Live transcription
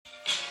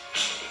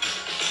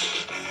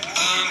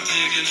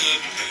picking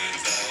up good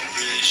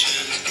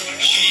vibrations.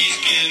 She's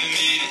giving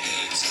me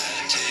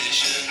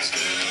excitations.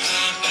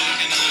 I'm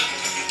picking up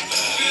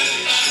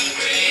good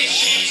vibrations.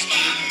 She's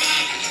giving me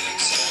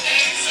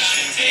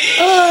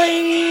excitations.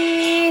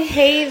 Oi!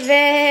 Hey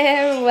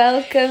there!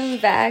 Welcome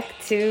back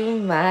to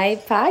my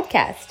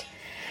podcast.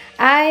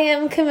 I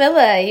am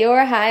Camilla,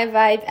 your high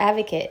vibe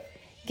advocate.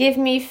 Give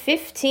me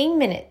 15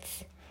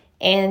 minutes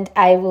and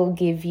I will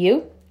give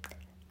you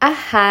a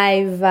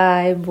high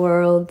vibe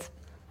world.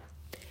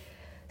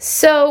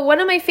 So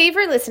one of my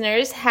favorite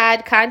listeners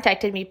had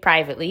contacted me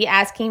privately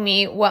asking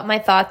me what my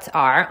thoughts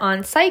are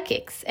on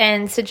psychics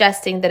and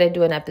suggesting that I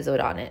do an episode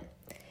on it.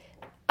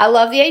 I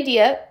love the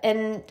idea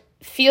and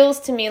feels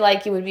to me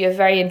like it would be a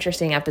very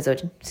interesting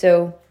episode.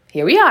 So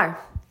here we are,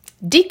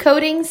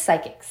 decoding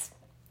psychics.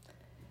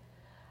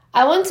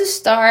 I want to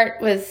start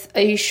with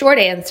a short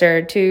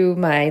answer to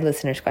my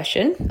listener's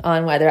question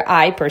on whether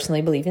I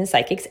personally believe in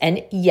psychics.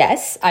 And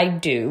yes, I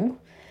do.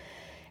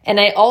 And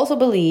I also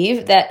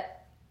believe that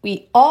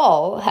we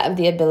all have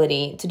the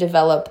ability to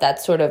develop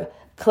that sort of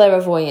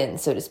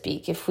clairvoyance, so to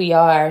speak, if we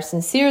are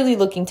sincerely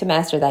looking to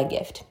master that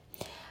gift.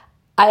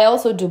 I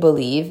also do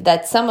believe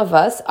that some of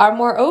us are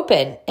more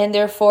open and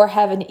therefore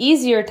have an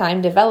easier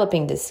time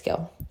developing this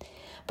skill.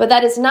 But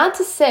that is not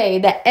to say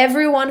that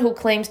everyone who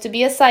claims to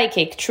be a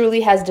psychic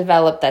truly has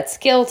developed that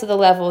skill to the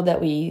level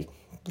that we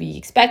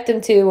expect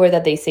them to or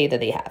that they say that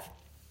they have.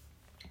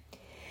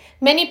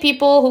 Many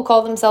people who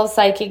call themselves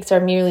psychics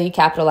are merely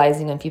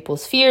capitalizing on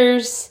people's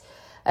fears,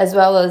 as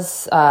well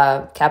as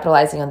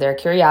capitalizing on their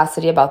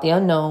curiosity about the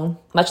unknown,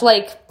 much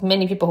like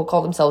many people who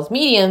call themselves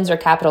mediums are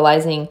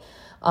capitalizing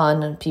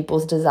on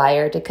people's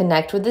desire to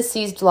connect with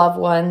deceased loved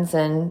ones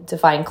and to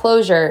find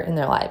closure in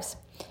their lives.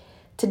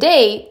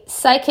 Today,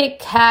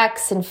 psychic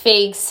hacks and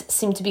fakes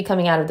seem to be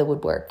coming out of the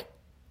woodwork.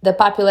 The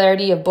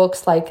popularity of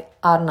books like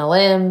Out on a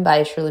Limb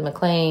by Shirley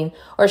MacLaine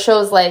or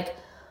shows like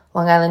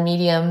Long Island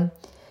Medium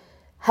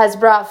has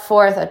brought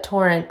forth a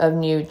torrent of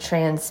new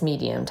trance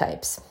medium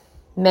types.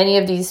 Many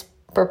of these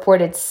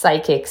purported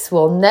psychics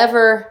will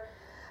never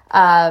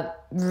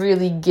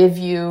really give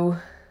you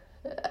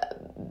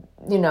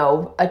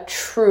a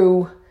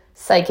true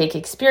psychic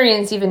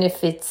experience, even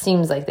if it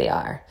seems like they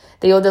are.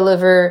 They will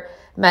deliver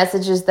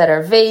messages that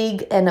are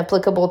vague and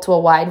applicable to a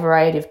wide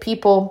variety of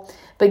people.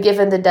 But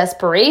given the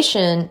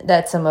desperation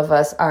that some of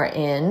us are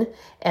in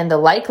and the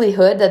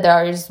likelihood that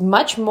there is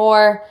much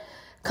more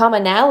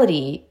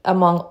commonality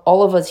among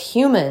all of us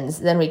humans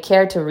than we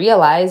care to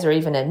realize or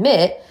even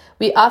admit,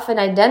 we often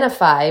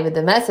identify with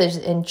the message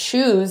and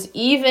choose,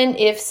 even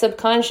if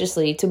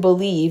subconsciously, to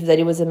believe that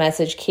it was a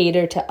message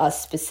catered to us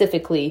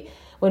specifically,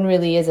 when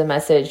really is a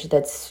message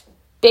that's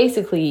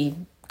basically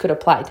could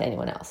apply to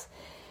anyone else.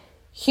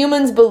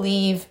 Humans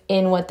believe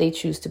in what they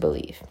choose to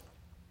believe.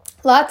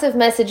 Lots of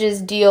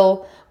messages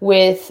deal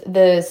with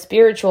the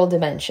spiritual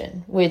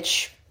dimension,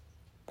 which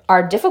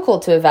are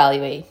difficult to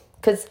evaluate,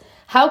 because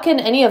how can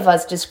any of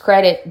us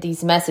discredit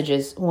these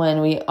messages when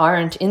we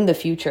aren't in the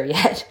future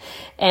yet?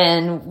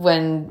 And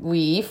when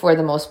we, for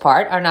the most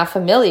part, are not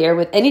familiar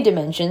with any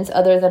dimensions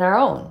other than our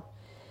own?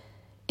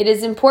 It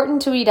is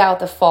important to weed out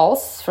the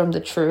false from the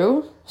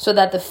true so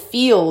that the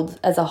field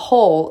as a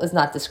whole is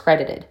not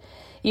discredited.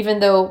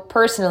 Even though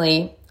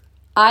personally,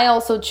 I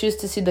also choose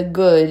to see the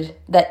good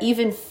that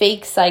even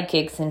fake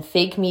psychics and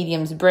fake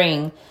mediums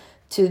bring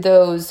to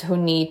those who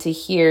need to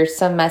hear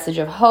some message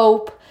of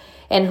hope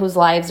and whose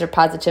lives are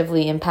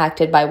positively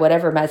impacted by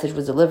whatever message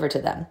was delivered to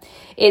them.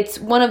 It's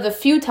one of the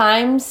few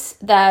times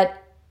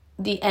that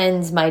the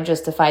ends might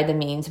justify the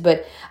means,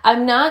 but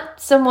I'm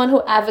not someone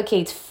who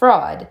advocates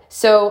fraud,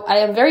 so I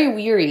am very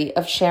weary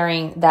of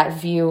sharing that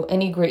view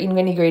in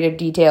any greater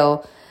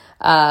detail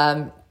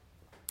than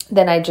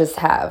I just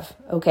have,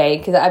 okay?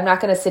 Because I'm not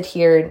going to sit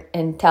here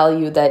and tell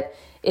you that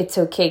it's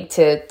okay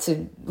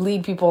to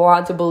lead people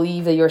on to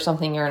believe that you're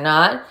something you're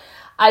not.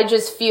 I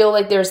just feel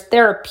like there's a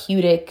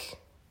therapeutic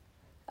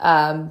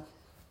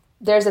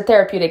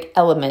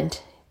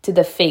element to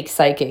the fake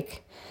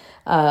psychic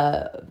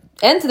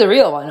and to the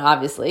real one,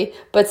 obviously.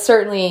 But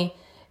certainly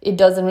it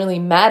doesn't really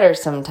matter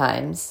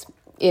sometimes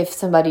if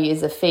somebody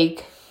is a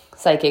fake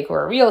psychic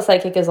or a real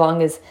psychic, as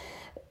long as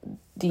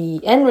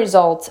the end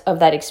result of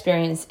that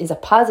experience is a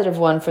positive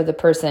one for the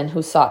person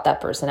who sought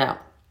that person out.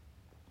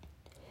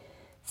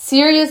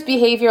 Serious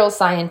behavioral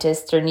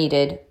scientists are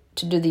needed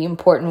to do the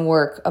important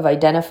work of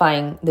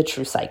identifying the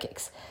true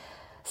psychics.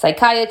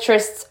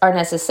 Psychiatrists are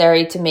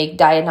necessary to make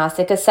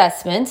diagnostic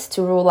assessments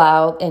to rule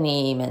out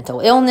any mental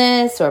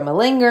illness or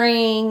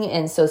malingering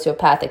and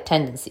sociopathic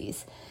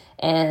tendencies.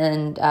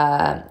 And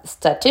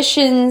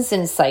statisticians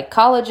and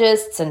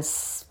psychologists and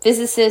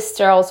physicists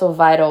are also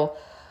vital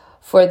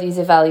for these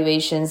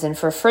evaluations and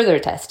for further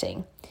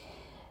testing.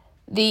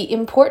 The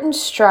important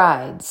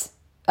strides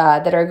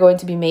that are going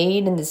to be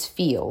made in this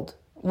field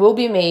will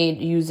be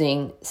made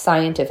using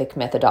scientific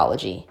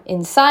methodology.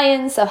 In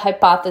science, a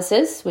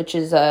hypothesis, which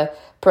is a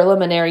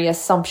preliminary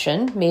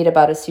assumption made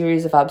about a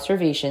series of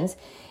observations,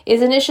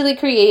 is initially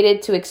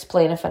created to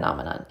explain a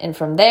phenomenon. And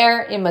from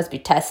there, it must be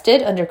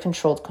tested under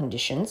controlled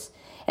conditions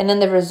And then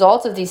the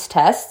results of these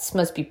tests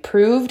must be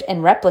proved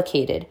and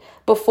replicated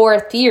before a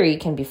theory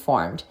can be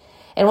formed.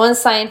 And once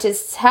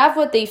scientists have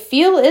what they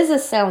feel is a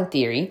sound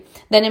theory,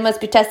 then it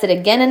must be tested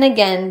again and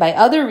again by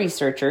other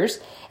researchers,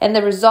 and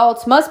the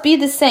results must be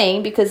the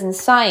same because in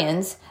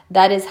science,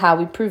 that is how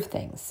we prove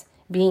things,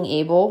 being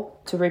able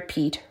to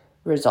repeat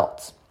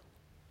results.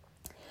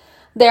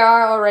 There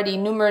are already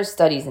numerous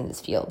studies in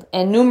this field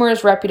and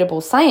numerous reputable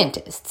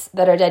scientists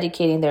that are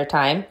dedicating their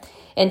time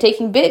and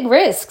taking big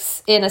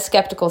risks in a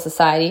skeptical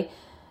society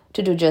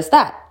to do just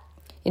that.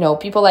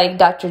 People like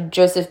Dr.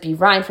 Joseph B.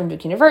 Ryan from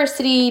Duke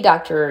University,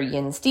 Dr.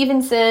 Ian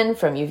Stevenson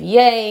from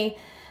UVA,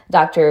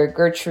 Dr.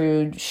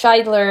 Gertrude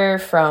Scheidler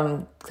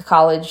from the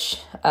College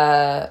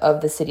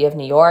of the City of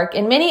New York,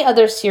 and many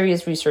other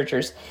serious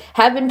researchers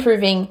have been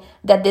proving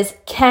that this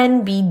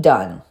can be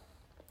done.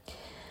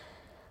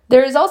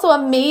 There is also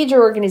a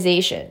major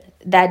organization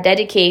that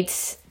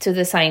dedicates to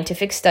the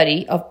scientific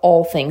study of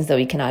all things that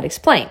we cannot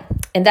explain.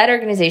 And that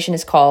organization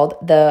is called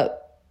the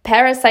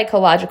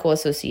Parapsychological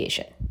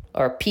Association,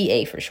 or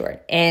PA for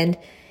short. And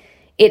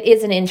it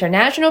is an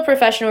international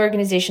professional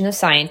organization of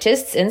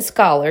scientists and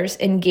scholars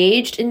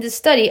engaged in the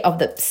study of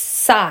the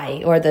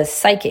psi, or the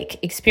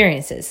psychic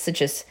experiences,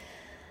 such as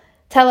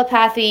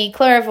telepathy,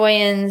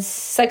 clairvoyance,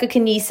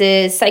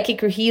 psychokinesis,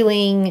 psychic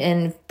healing,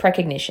 and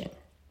precognition.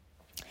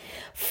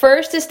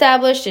 First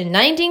established in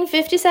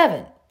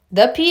 1957,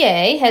 the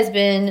PA has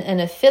been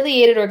an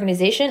affiliated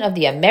organization of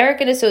the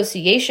American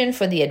Association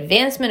for the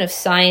Advancement of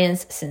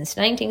Science since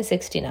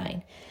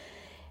 1969.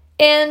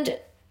 And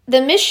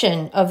the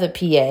mission of the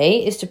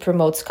PA is to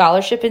promote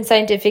scholarship and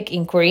scientific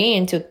inquiry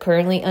into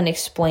currently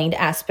unexplained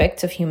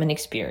aspects of human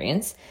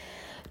experience,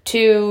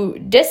 to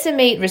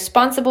disseminate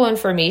responsible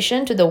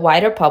information to the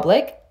wider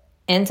public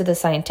and to the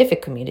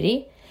scientific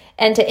community,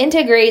 and to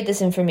integrate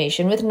this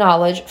information with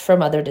knowledge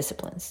from other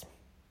disciplines.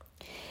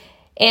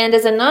 And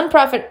as a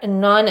nonprofit and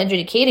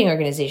non-adjudicating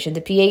organization,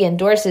 the PA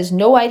endorses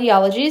no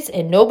ideologies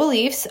and no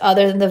beliefs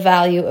other than the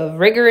value of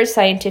rigorous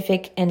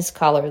scientific and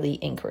scholarly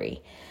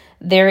inquiry.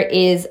 There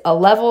is a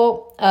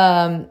level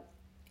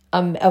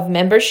of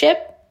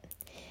membership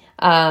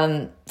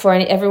for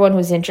everyone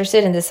who's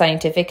interested in the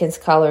scientific and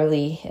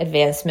scholarly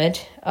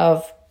advancement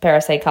of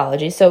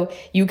parapsychology. So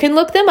you can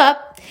look them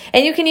up,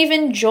 and you can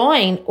even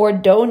join or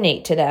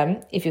donate to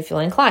them if you feel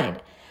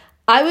inclined.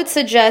 I would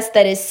suggest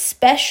that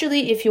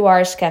especially if you are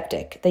a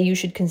skeptic, that you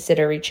should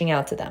consider reaching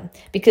out to them,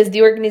 because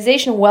the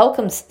organization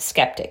welcomes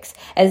skeptics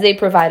as they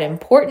provide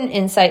important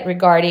insight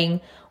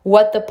regarding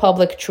what the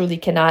public truly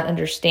cannot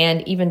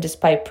understand, even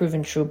despite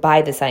proven true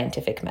by the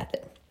scientific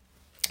method.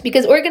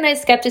 Because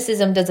organized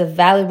skepticism does a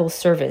valuable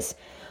service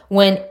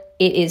when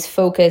it is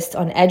focused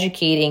on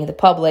educating the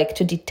public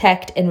to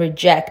detect and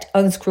reject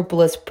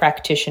unscrupulous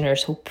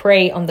practitioners who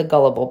prey on the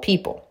gullible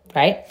people,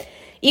 right?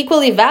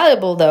 Equally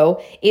valuable,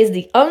 though, is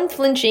the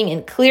unflinching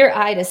and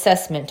clear-eyed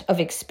assessment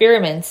of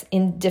experiments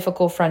in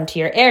difficult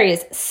frontier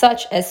areas,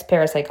 such as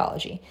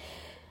parapsychology.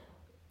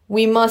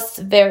 We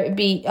must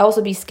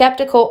also be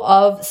skeptical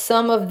of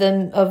some of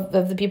them, of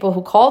the people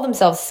who call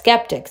themselves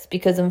skeptics,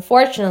 because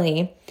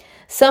unfortunately,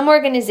 some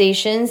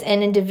organizations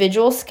and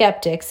individual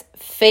skeptics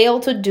fail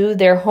to do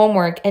their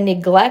homework and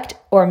neglect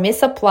or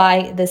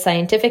misapply the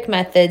scientific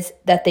methods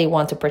that they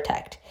want to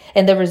protect.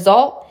 And the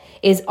result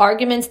is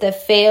arguments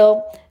that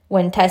fail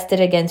when tested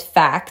against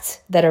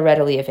facts that are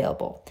readily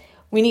available.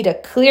 We need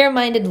a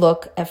clear-minded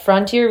look at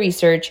frontier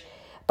research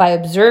by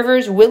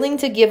observers willing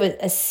to give it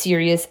a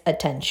serious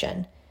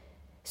attention.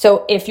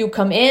 So if you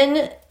come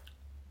in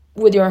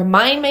with your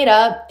mind made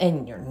up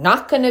and you're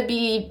not going to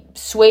be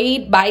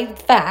swayed by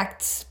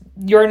facts,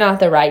 you're not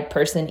the right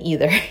person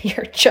either.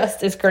 You're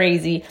just as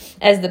crazy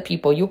as the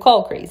people you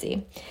call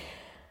crazy.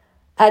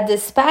 A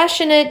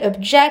dispassionate,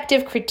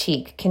 objective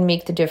critique can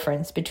make the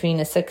difference between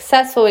a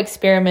successful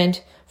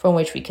experiment from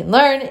which we can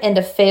learn and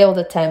a failed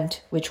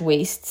attempt which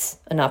wastes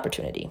an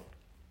opportunity.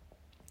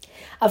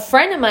 A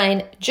friend of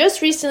mine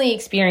just recently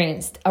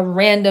experienced a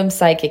random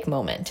psychic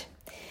moment.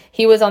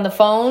 He was on the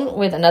phone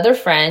with another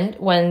friend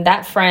when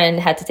that friend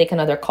had to take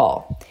another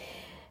call.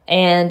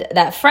 And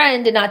that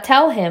friend did not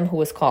tell him who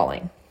was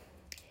calling.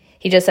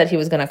 He just said he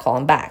was going to call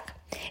him back.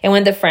 And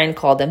when the friend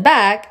called him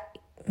back,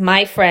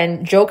 my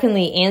friend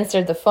jokingly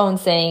answered the phone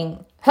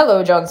saying,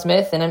 "Hello, John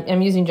Smith," and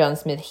I'm using John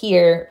Smith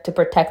here to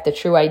protect the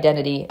true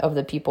identity of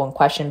the people in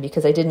question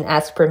because I didn't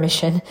ask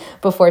permission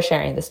before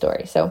sharing the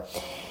story.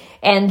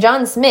 And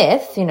John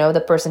Smith,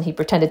 the person he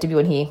pretended to be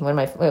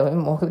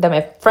that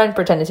my friend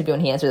pretended to be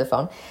when he answered the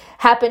phone,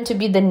 happened to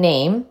be the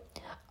name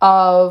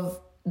of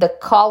the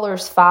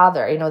caller's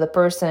father, the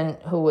person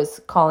who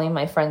was calling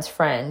my friend's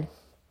friend.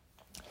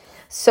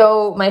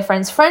 So my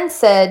friend's friend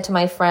said to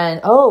my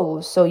friend, "Oh,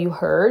 so you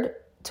heard?"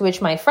 To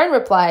which my friend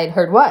replied,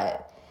 "Heard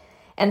what?"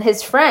 And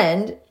his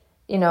friend,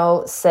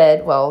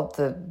 said, well,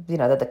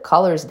 that the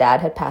caller's dad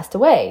had passed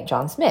away.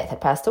 John Smith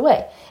had passed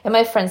away. And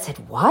my friend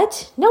said,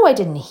 "What? No, I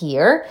didn't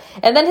hear."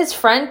 And then his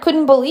friend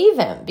couldn't believe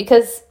him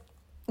because,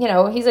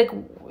 he's like,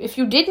 if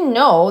you didn't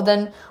know,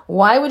 then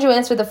why would you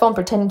answer the phone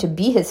pretending to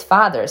be his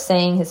father,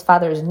 saying his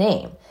father's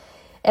name?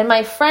 And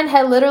my friend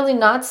had literally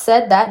not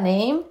said that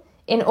name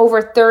in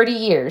over 30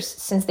 years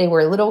since they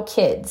were little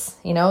kids,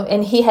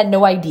 and he had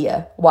no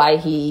idea why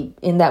he,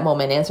 in that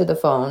moment, answered the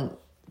phone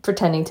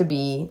pretending to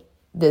be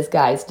this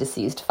guy's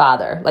deceased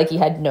father. Like, he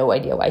had no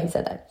idea why he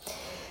said that.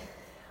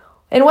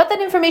 And what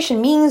that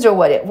information means or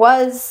what it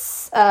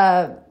was,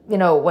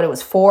 what it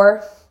was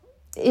for,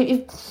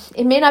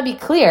 it may not be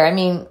clear. I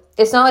mean,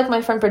 it's not like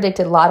my friend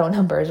predicted lotto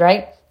numbers,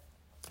 right?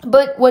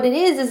 But what it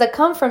is a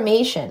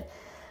confirmation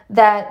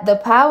that the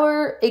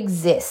power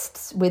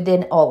exists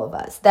within all of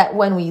us, that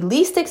when we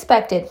least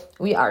expect it,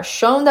 we are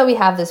shown that we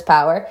have this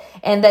power,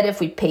 and that if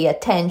we pay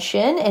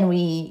attention and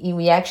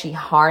we actually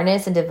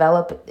harness and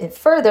develop it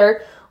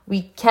further,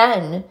 we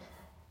can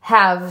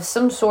have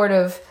some sort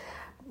of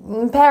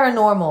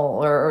paranormal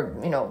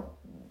or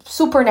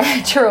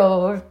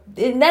supernatural,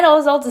 and that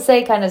is all to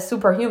say kind of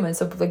superhuman,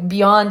 so like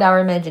beyond our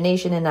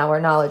imagination and our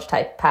knowledge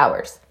type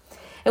powers.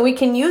 And we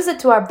can use it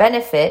to our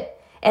benefit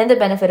and the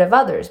benefit of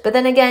others. But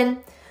then again,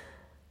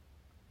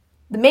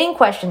 the main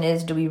question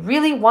is, do we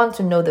really want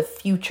to know the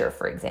future,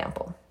 for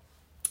example?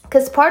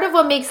 Because part of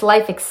what makes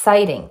life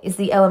exciting is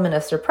the element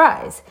of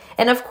surprise.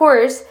 And of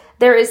course,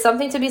 there is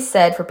something to be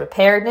said for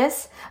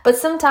preparedness, but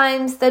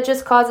sometimes that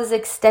just causes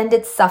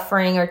extended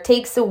suffering or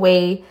takes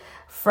away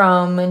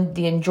from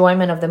the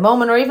enjoyment of the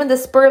moment, or even the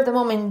spur of the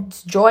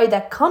moment joy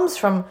that comes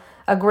from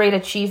a great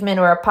achievement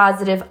or a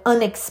positive,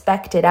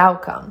 unexpected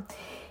outcome.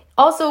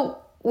 Also,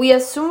 we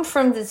assume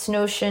from this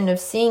notion of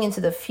seeing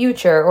into the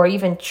future, or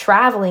even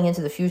traveling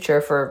into the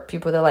future for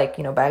people that like,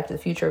 Back to the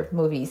Future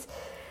movies,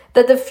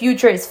 that the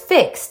future is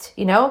fixed,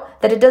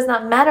 that it does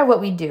not matter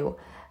what we do,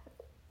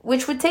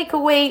 which would take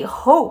away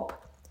hope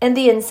and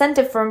the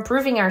incentive for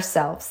improving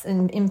ourselves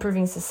and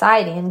improving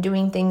society and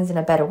doing things in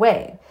a better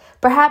way.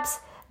 Perhaps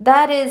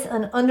that is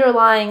an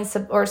underlying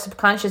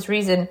subconscious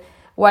reason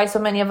why so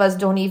many of us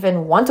don't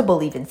even want to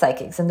believe in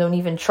psychics and don't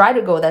even try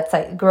to grow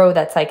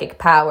that psychic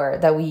power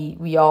that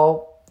we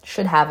all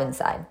should have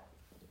inside.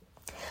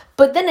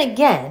 But then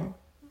again,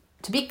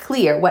 to be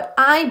clear, what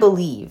I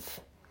believe,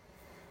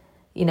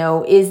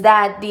 is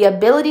that the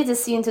ability to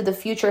see into the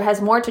future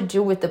has more to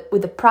do with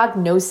the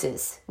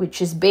prognosis,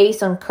 which is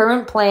based on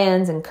current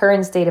plans and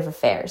current state of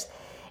affairs.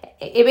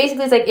 It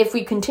basically is like, if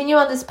we continue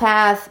on this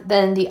path,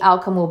 then the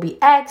outcome will be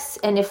X.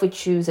 And if we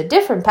choose a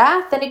different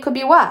path, then it could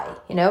be Y,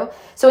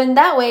 So in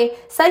that way,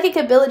 psychic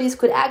abilities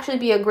could actually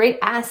be a great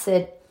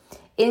asset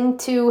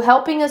into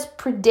helping us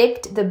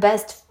predict the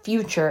best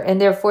future and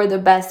therefore the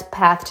best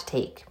path to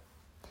take.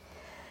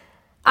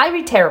 I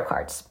read tarot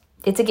cards.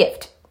 It's a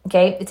gift,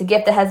 okay? It's a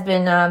gift that has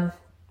been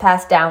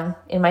passed down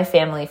in my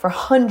family for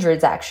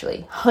hundreds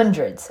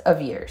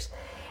of years.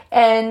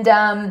 And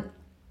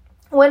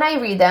when I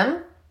read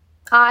them,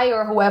 I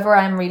or whoever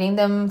I'm reading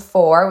them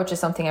for, which is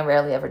something I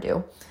rarely ever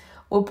do,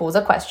 will pose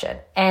a question.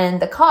 And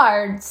the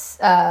cards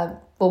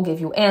will give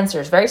you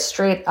answers, very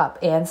straight up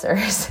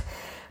answers.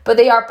 But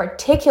they are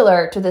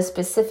particular to the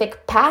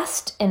specific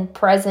past and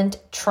present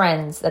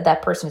trends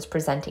that person is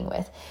presenting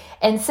with.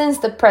 And since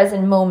the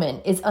present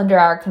moment is under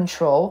our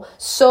control,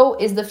 so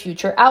is the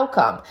future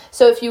outcome.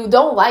 So if you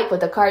don't like what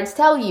the cards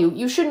tell you,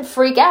 you shouldn't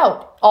freak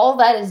out. All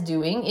that is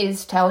doing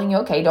is telling you,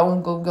 okay,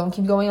 don't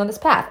keep going on this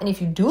path. And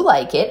if you do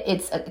like it,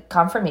 it's a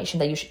confirmation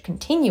that you should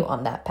continue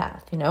on that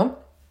path,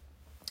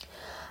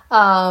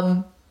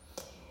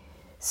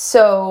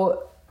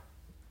 So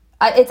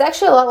it's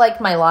actually a lot like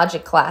my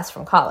logic class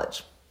from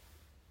college.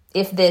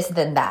 If this,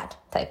 then that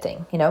type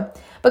thing,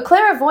 But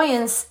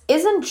clairvoyance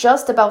isn't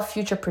just about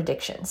future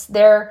predictions.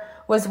 There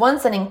was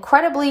once an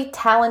incredibly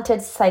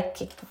talented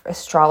psychic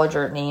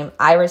astrologer named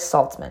Iris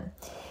Saltzman.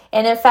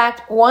 And in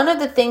fact, one of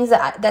the things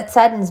that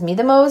saddens me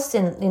the most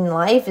in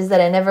life is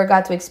that I never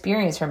got to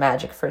experience her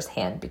magic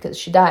firsthand because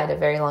she died a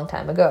very long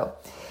time ago.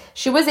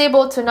 She was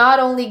able to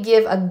not only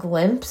give a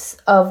glimpse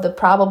of the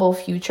probable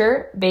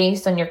future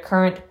based on your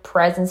current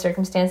present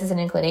circumstances and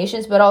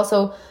inclinations, but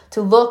also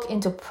to look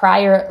into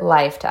prior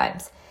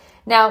lifetimes.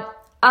 Now,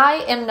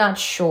 I am not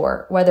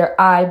sure whether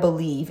I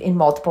believe in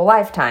multiple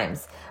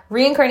lifetimes.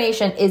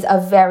 Reincarnation is a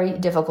very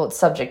difficult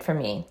subject for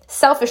me,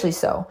 selfishly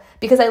so,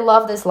 because I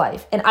love this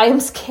life and I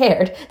am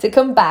scared to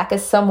come back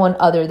as someone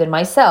other than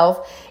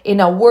myself in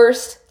a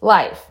worse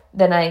life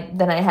than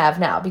I have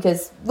now.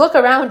 Because look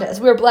around us,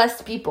 we're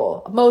blessed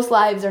people. Most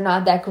lives are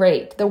not that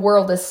great. The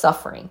world is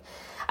suffering.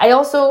 I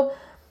also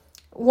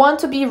want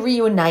to be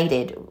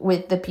reunited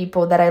with the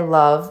people that I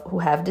love who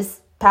have this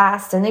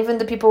past, and even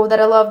the people that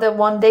I love that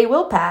one day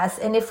will pass.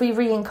 And if we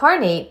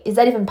reincarnate, is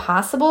that even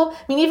possible?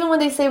 I mean, even when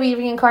they say we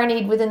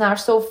reincarnate within our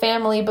soul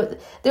family, but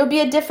there'll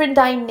be a different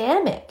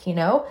dynamic,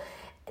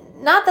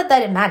 Not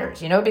that it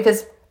matters,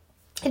 because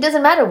it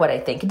doesn't matter what I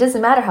think. It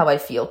doesn't matter how I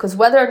feel, because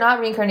whether or not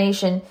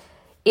reincarnation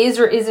is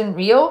or isn't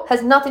real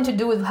has nothing to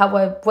do with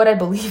what I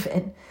believe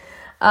in.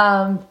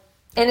 And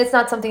it's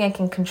not something I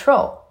can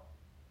control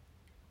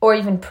or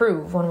even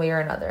prove one way or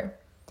another.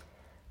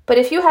 But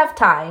if you have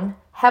time,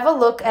 have a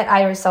look at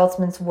Iris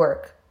Saltzman's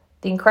work,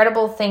 the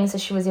incredible things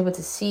that she was able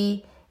to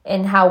see,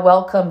 and how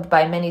welcomed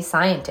by many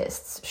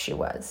scientists she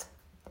was.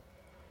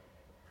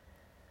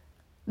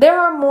 There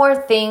are more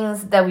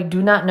things that we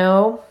do not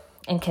know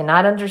and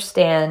cannot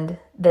understand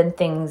than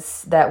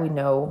things that we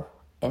know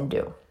and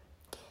do.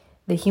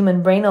 The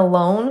human brain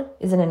alone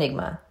is an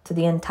enigma to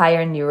the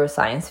entire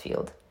neuroscience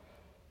field.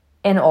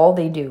 And all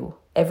they do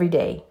every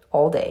day,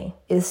 all day,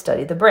 is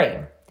study the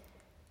brain.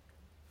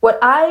 What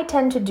I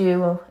tend to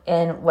do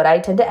and what I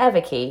tend to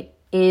advocate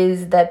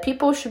is that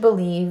people should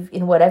believe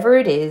in whatever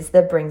it is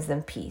that brings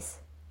them peace.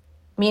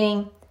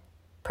 Meaning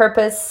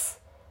purpose,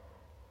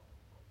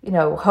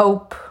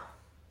 hope,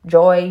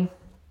 joy.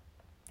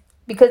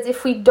 Because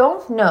if we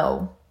don't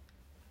know,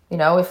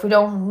 if we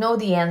don't know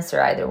the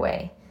answer either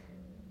way,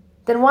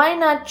 then why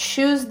not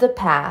choose the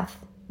path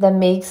that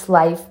makes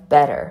life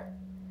better?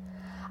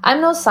 I'm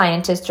no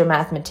scientist or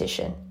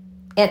mathematician,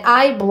 and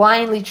I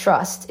blindly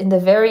trust in the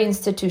very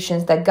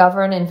institutions that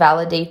govern and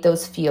validate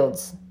those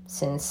fields,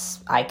 since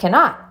I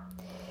cannot.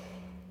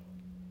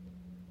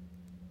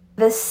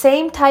 The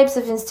same types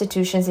of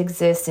institutions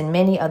exist in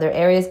many other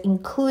areas,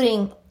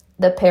 including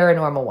the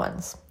paranormal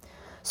ones.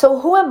 So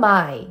who am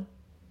I?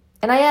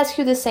 And I ask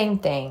you the same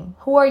thing.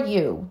 Who are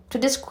you to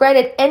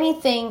discredit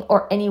anything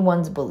or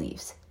anyone's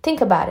beliefs?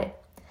 Think about it.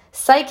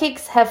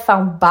 Psychics have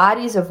found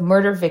bodies of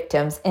murder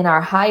victims and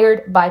are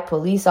hired by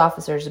police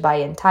officers, by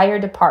entire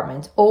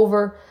departments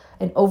over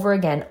and over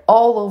again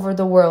all over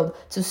the world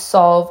to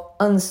solve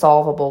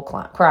unsolvable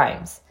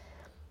crimes.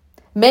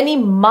 Many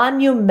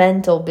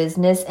monumental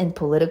business and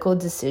political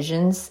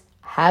decisions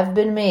have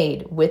been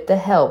made with the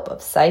help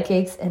of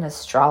psychics and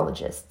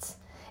astrologists,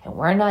 and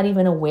we're not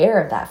even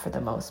aware of that for the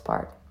most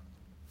part.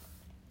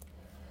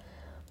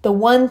 The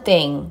one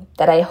thing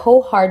that I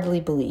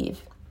wholeheartedly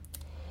believe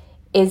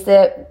is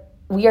that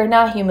we are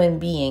not human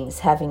beings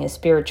having a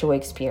spiritual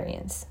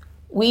experience.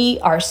 We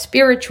are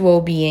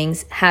spiritual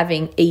beings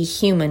having a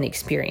human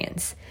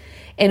experience.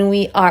 And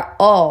we are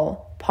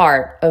all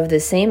part of the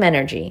same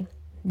energy,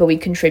 but we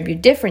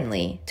contribute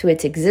differently to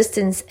its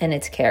existence and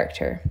its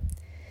character.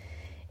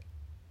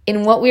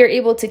 In what we are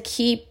able to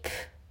keep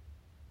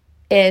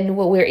and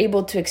what we're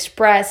able to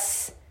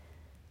express,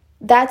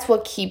 that's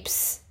what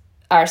keeps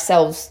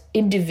ourselves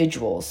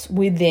individuals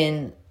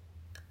within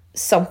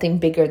something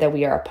bigger that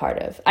we are a part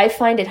of. I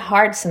find it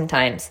hard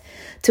sometimes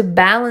to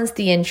balance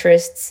the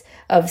interests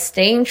of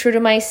staying true to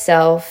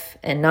myself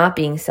and not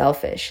being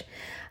selfish.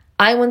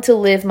 I want to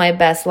live my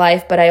best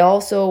life, but I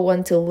also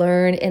want to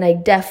learn, and I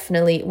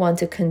definitely want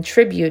to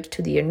contribute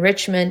to the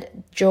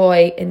enrichment,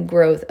 joy, and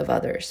growth of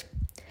others.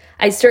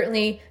 I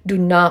certainly do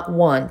not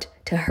want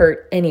to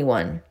hurt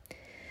anyone,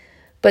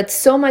 but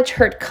so much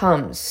hurt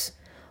comes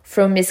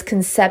from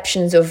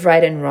misconceptions of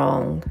right and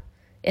wrong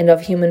and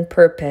of human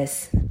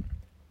purpose.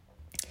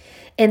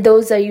 And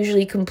those are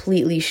usually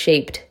completely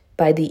shaped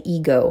by the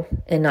ego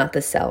and not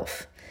the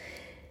self.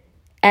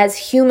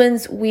 As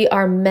humans, we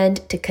are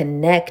meant to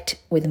connect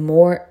with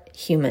more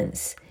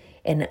humans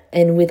and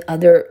with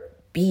other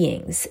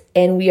beings.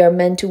 And we are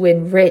meant to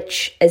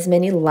enrich as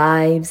many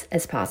lives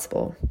as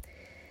possible.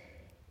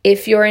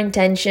 If your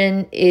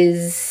intention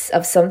is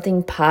of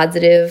something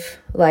positive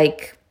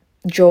like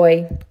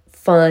joy,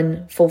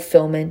 fun,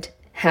 fulfillment,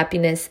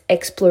 happiness,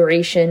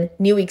 exploration,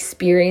 new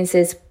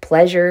experiences,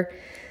 pleasure,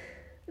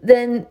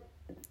 then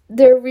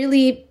there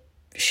really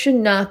should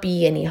not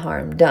be any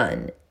harm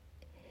done.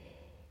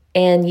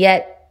 And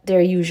yet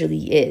there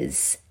usually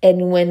is.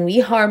 And when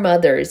we harm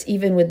others,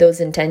 even with those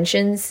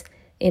intentions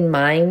in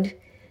mind,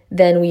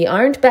 then we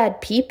aren't bad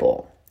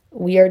people.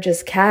 We are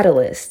just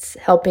catalysts,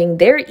 helping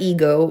their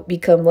ego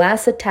become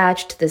less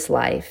attached to this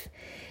life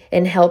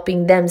and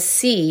helping them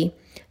see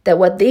that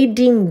what they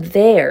deem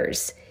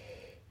theirs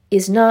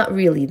is not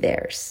really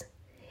theirs,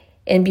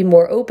 and be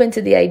more open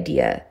to the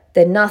idea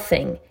that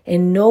nothing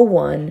and no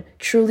one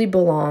truly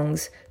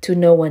belongs to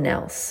no one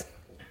else.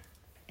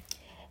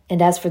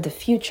 And as for the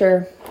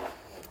future,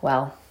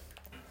 well,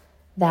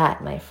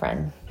 that, my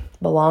friend,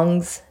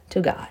 belongs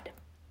to God.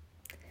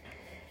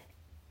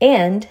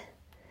 And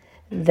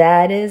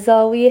that is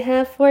all we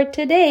have for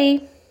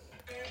today.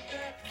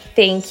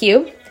 Thank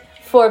you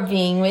for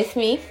being with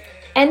me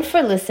and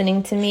for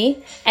listening to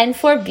me and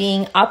for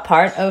being a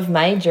part of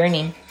my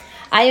journey.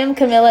 I am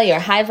Camilla, your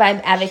High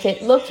Vibe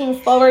Advocate, looking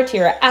forward to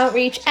your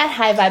outreach at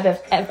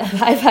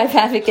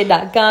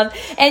highvibeadvocate.com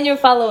and your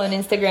follow on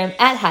Instagram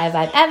at High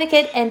Vibe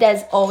Advocate. And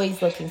as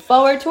always, looking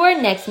forward to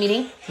our next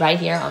meeting right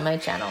here on my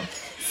channel.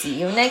 See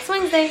you next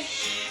Wednesday.